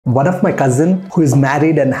one of my cousin who is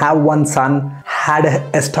married and have one son had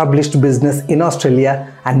an established business in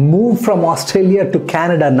Australia and moved from Australia to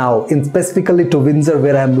Canada now, specifically to Windsor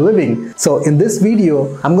where I'm living. So in this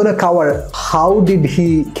video, I'm gonna cover how did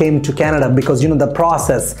he came to Canada, because the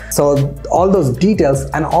process. So all those details,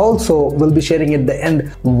 and also we'll be sharing at the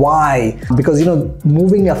end why. Because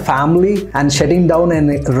moving a family and shutting down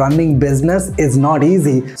and running business is not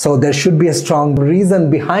easy. So there should be a strong reason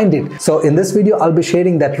behind it. So in this video, I'll be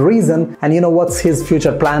sharing that reason and what's his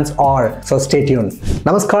future plans are. So stay tuned.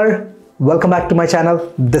 Namaskar. Welcome back to my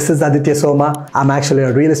channel. This is Aditya Soma. I'm actually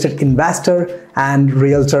a real estate investor and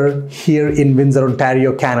realtor here in Windsor,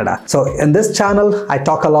 Ontario, Canada. So in this channel, I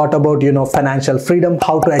talk a lot about, financial freedom,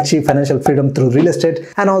 how to achieve financial freedom through real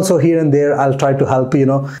estate. And also here and there, I'll try to help,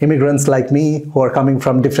 immigrants like me who are coming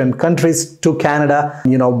from different countries to Canada,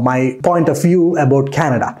 my point of view about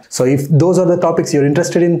Canada. So if those are the topics you're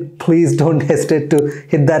interested in, please don't hesitate to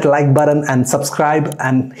hit that like button and subscribe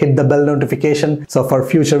and hit the bell notification. So for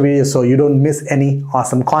future videos, so you don't miss any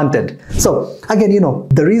awesome content. So again,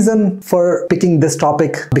 the reason for picking this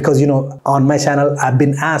topic, because on my channel I've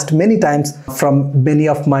been asked many times from many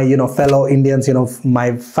of my fellow Indians,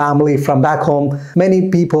 my family from back home. Many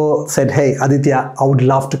people said, hey Aditya, I would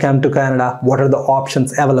love to come to Canada. What are the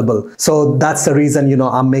options available? So that's the reason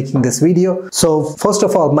I'm making this video. So first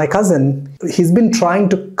of all, my cousin, he's been trying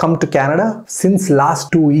to come to Canada since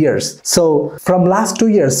last 2 years. So from last 2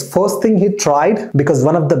 years, first thing he tried, because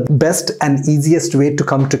one of the best and easiest way to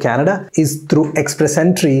come to Canada is through Express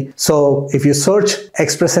Entry. So if you search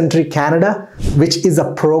Express Entry Canada, which is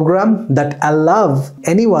a program that allows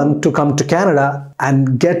anyone to come to Canada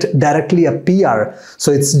and get directly a PR.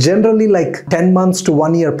 So it's generally like 10 months to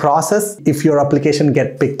 1 year process if your application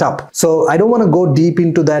get picked up. So I don't want to go deep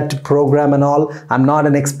into that program and all. I'm not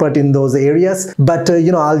an expert in those areas, but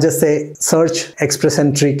I'll just say search Express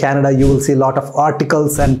Entry Canada. You will see a lot of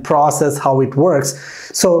articles and process how it works.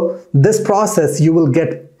 So this process, you will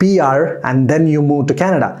get PR and then you move to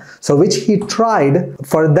Canada. So which he tried.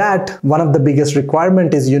 For that, one of the biggest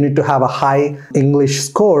requirement is you need to have a high English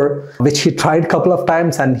score, which he tried a couple of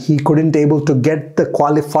times and he couldn't able to get the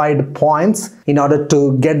qualified points in order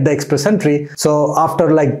to get the Express Entry. So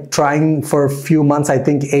after like trying for a few months, I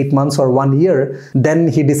think 8 months or 1 year, then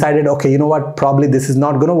he decided, okay, you know what, probably this is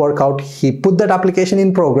not going to work out. He put that application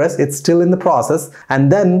in progress. It's still in the process.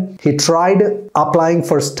 And then he tried applying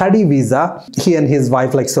for study visa. He and his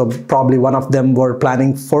wife, so probably one of them were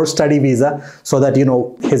planning for study visa, so that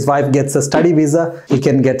his wife gets a study visa, he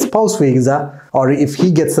can get spouse visa, or if he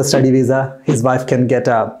gets a study visa, his wife can get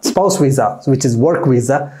a spouse visa, which is work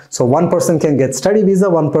visa. So one person can get study visa,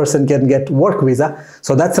 one person can get work visa.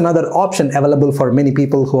 So that's another option available for many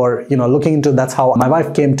people who are looking into. That's how my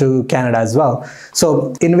wife came to Canada as well.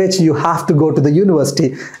 So in which you have to go to the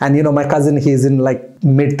university, and my cousin, he's in like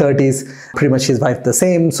mid-30s, pretty much his wife the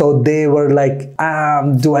same. So they were like,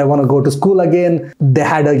 do I want to go to school again? They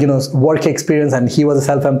had a work experience, and he was a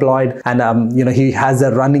self-employed, and he has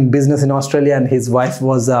a running business in Australia, and his wife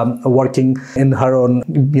was working in her own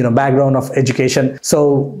background of education.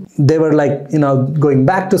 So they were like, going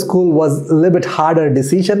back to school was a little bit harder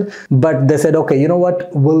decision, but they said, okay, you know what,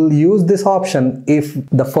 we'll use this option if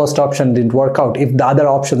the first option didn't work out, if the other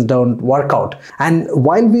options don't work out. And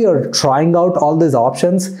while we are trying out all these options,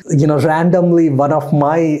 randomly one of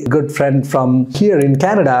my good friend from here in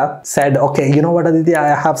Canada said, okay, you know what, Aditya,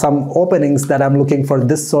 I have some openings that I'm looking for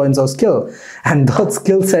this so and so skill, and that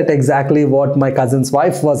skill set exactly what my cousin's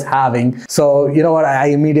wife was having. So you know what, I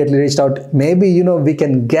immediately reached out. Maybe we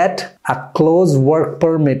can get a close work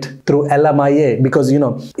permit through LMIA, because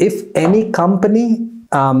if any company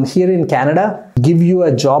here in Canada give you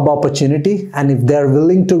a job opportunity, and if they're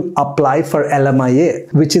willing to apply for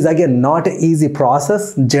LMIA, which is again not an easy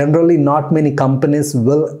process, generally not many companies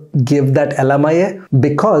will give that LMIA,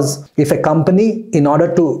 because if a company, in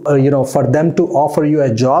order to for them to offer you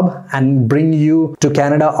a job and bring you to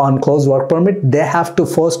Canada on closed work permit, they have to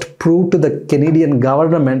first prove to the Canadian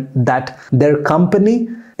government that their company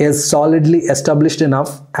is solidly established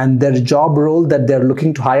enough, and their job role that they're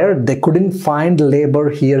looking to hire, they couldn't find labor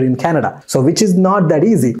here in Canada. So which is not that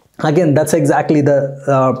easy. Again, that's exactly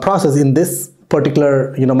the process in this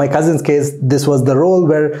particular, my cousin's case. This was the role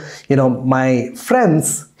where, my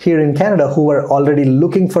friends, here in Canada who were already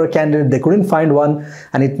looking for a candidate. They couldn't find one,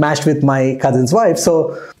 and it matched with my cousin's wife.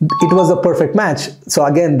 So it was a perfect match. So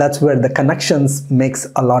again, that's where the connections makes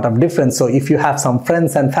a lot of difference. So if you have some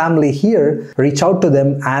friends and family here, reach out to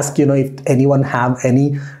them, ask, if anyone have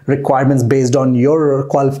any requirements based on your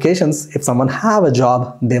qualifications. If someone have a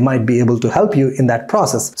job, they might be able to help you in that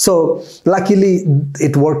process. So luckily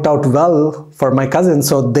it worked out well for my cousin.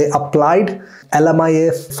 So they applied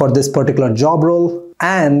LMIA for this particular job role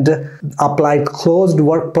and applied closed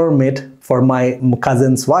work permit for my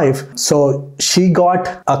cousin's wife. So she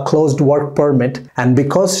got a closed work permit, and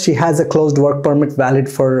because she has a closed work permit valid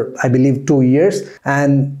for, I believe, 2 years,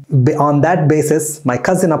 and on that basis my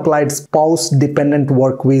cousin applied spouse dependent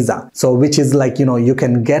work visa. So which is like, you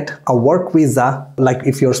can get a work visa, like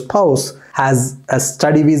if your spouse has a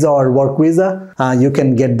study visa or work visa, you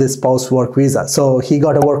can get this spouse work visa. So he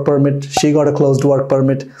got a work permit, she got a closed work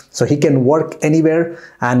permit, so he can work anywhere,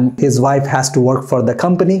 and his wife has to work for the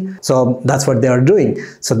company. So that's what they are doing.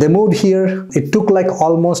 So they moved here. It took like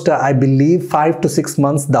almost, I believe, 5 to 6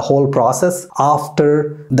 months, the whole process,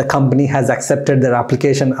 after the company has accepted their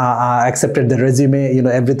application, accepted the resume,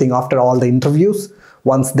 everything, after all the interviews.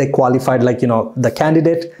 Once they qualified, like, the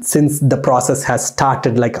candidate, since the process has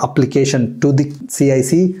started, like application to the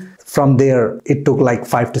CIC, from there it took like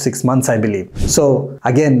 5 to 6 months, I believe. So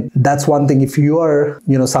again, that's one thing. If you are,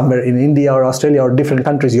 somewhere in India or Australia or different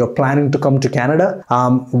countries, you're planning to come to Canada,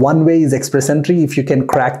 one way is express entry. If you can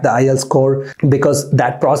crack the IELTS score, because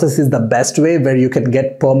that process is the best way where you can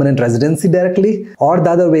get permanent residency directly. Or the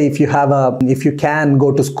other way, if you can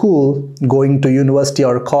go to school, going to university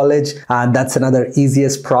or college, that's another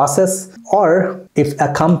easiest process. Or if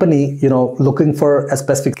a company, looking for a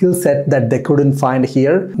specific skill set that they couldn't find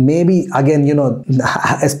here, maybe again,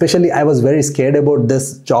 especially I was very scared about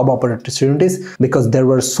this job opportunities, because there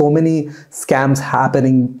were so many scams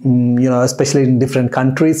happening, especially in different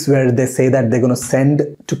countries, where they say that they're going to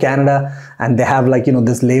send to Canada and they have like,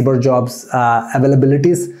 this labor jobs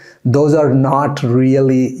availabilities. Those are not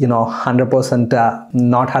really, 100%,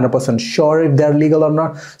 not 100% sure if they're legal or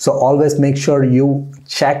not. So always make sure you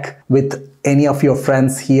check with any of your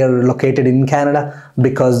friends here located in Canada,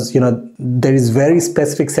 because there is very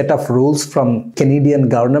specific set of rules from Canadian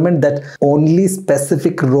government that only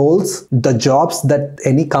specific roles, the jobs that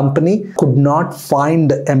any company could not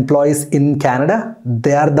find employees in Canada,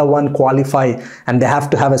 they are the one qualify, and they have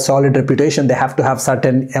to have a solid reputation. They have to have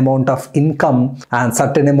certain amount of income and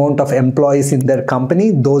certain amount of employees in their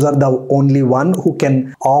company. Those are the only one who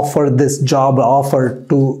can offer this job offer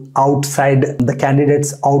to outside the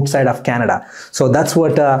candidates outside of Canada. So that's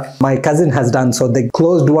what my cousin has done. So they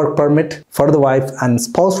closed work permit for the wife and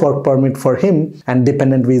spouse work permit for him and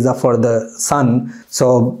dependent visa for the son.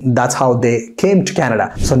 So that's how they came to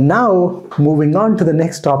Canada. So now moving on to the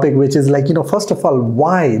next topic, which is like, first of all,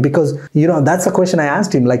 why? Because, that's a question I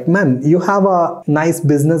asked him, like, man, you have a nice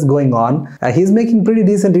business going on. He's making pretty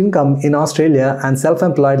decent income in Australia and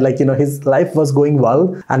self-employed, like, his life was going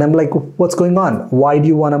well. And I'm like, what's going on? Why do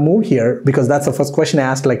you want to move here? Because that's the first question I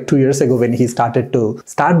asked like 2 years ago when he started to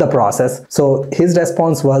start the process. So his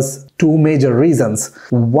response was two major reasons.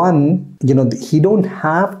 One, he don't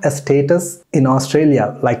have a status in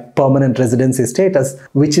Australia, like permanent residency status,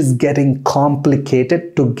 which is getting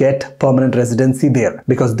complicated to get permanent residency there,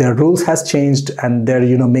 because their rules has changed and they're,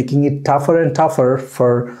 making it tougher and tougher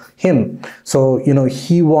for him. So,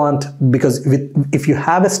 because if you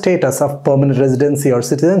have a status of permanent residency or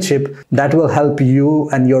citizenship, that will help you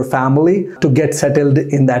and your family to get settled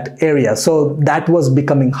in that area. So that was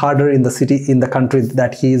becoming harder in the city, in the country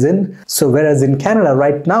that he is in. So whereas in Canada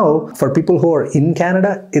right now, for people who are in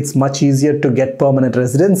Canada, it's much easier to get permanent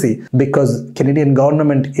residency, because Canadian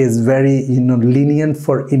government is very, lenient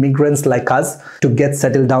for immigrants like us to get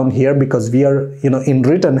settled down here, because we are, in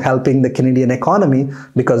return helping the Canadian economy,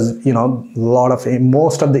 because,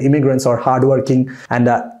 most of the immigrants are hardworking and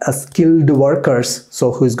skilled workers.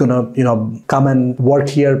 So who's gonna, come and work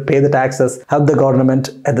here, pay the taxes, help the government,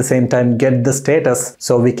 at the same time get the status,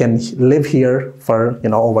 so we can live here for,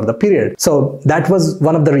 over the period. So that was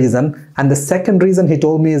one of the reason. And the second reason he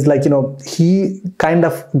told me is like, he kind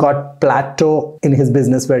of got plateau in his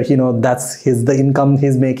business where, that's the income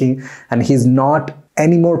he's making, and he's not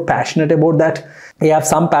any more passionate about that. he have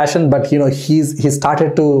some passion, but he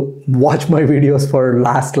started to watch my videos for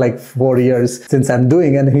last like 4 years since I'm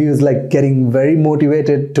doing, and he was like getting very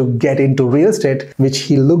motivated to get into real estate, which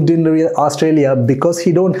he looked in Australia because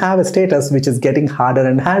he don't have a status, which is getting harder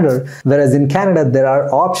and harder. Whereas in Canada, there are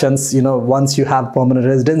options. Once you have permanent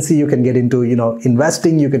residency, you can get into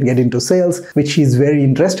investing, you can get into sales, which he's very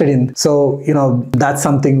interested in. So that's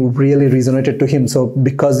something really resonated to him. So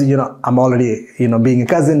because I'm already being a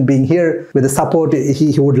cousin, being here with the support,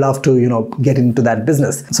 he would love to get into that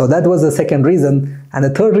business. So that was the second reason. And the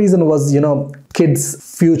third reason was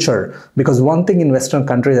kids' future, because one thing in Western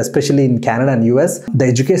countries, especially in Canada and US, the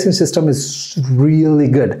education system is really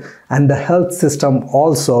good, and the health system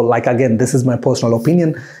also. Like, again, this is my personal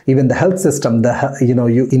opinion, even the health system,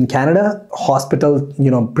 you in Canada, hospital,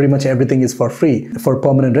 pretty much everything is for free for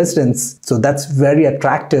permanent residents. So that's very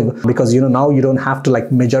attractive, because now you don't have to,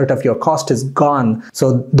 like, majority of your cost is gone.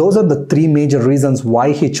 So those are the three major reasons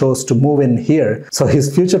why he chose to move in here. So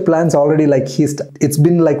his future plans already, like, it's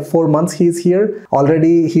been like 4 months he's here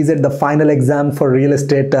already. He's at the final exam for real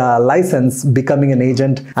estate license, becoming an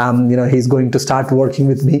agent. He's going to start working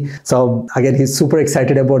with me. So again, he's super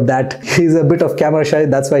excited about that. He's a bit of camera shy,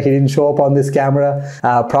 that's why he didn't show up on this camera.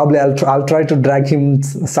 Probably I'll try to drag him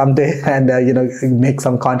someday and make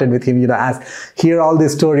some content with him, hear all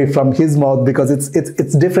this story from his mouth, because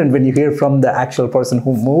it's different when you hear from the actual person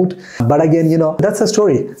who moved. But again, that's a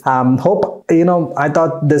story. Hope I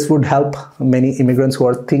thought this would help many immigrants who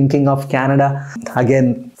are thinking of Canada.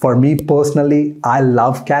 Again, for me personally, I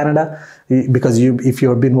love Canada, because if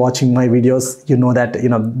you've been watching my videos, you know that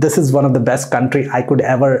this is one of the best country I could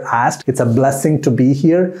ever ask. It's a blessing to be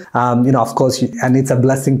here, of course, and it's a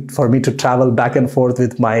blessing for me to travel back and forth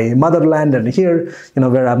with my motherland and here,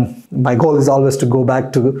 where my goal is always to go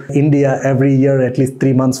back to India every year, at least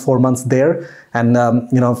 3 months, 4 months there, and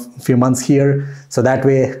a few months here, so that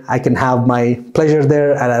way I can have my pleasure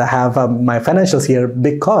there and I have my financials here.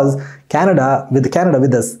 Because Canada, with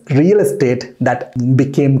this real estate, that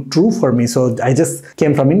became true for me. So I just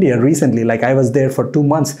came from India recently, like I was there for 2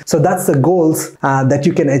 months. So that's the goals that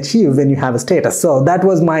you can achieve when you have a status. So that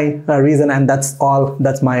was my reason, and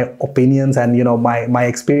that's my opinions and my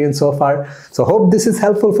experience so far. So hope this is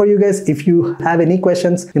helpful for you guys. If you have any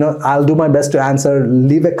questions, I'll do my best to answer.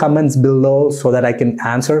 Leave a comments below so that I can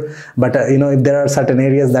answer. But if there are certain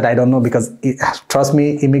areas that I don't know, because trust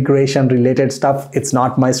me, immigration related stuff, it's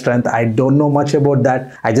not my strength. I don't know much about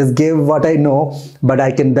that. I just gave what I know, but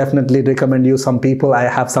I can definitely recommend you some people. I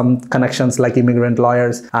have some connections like immigrant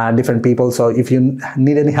lawyers, different people. So if you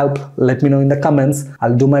need any help, let me know in the comments.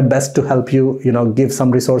 I'll do my best to help you, give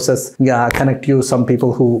some resources, connect you some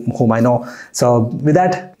people whom I know. So with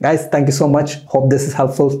that, guys, thank you so much. Hope this is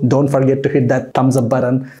helpful. Don't forget to hit that thumbs up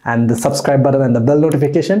button and the subscribe button and the bell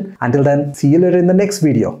notification. Until then, see you later in the next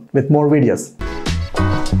video with more videos.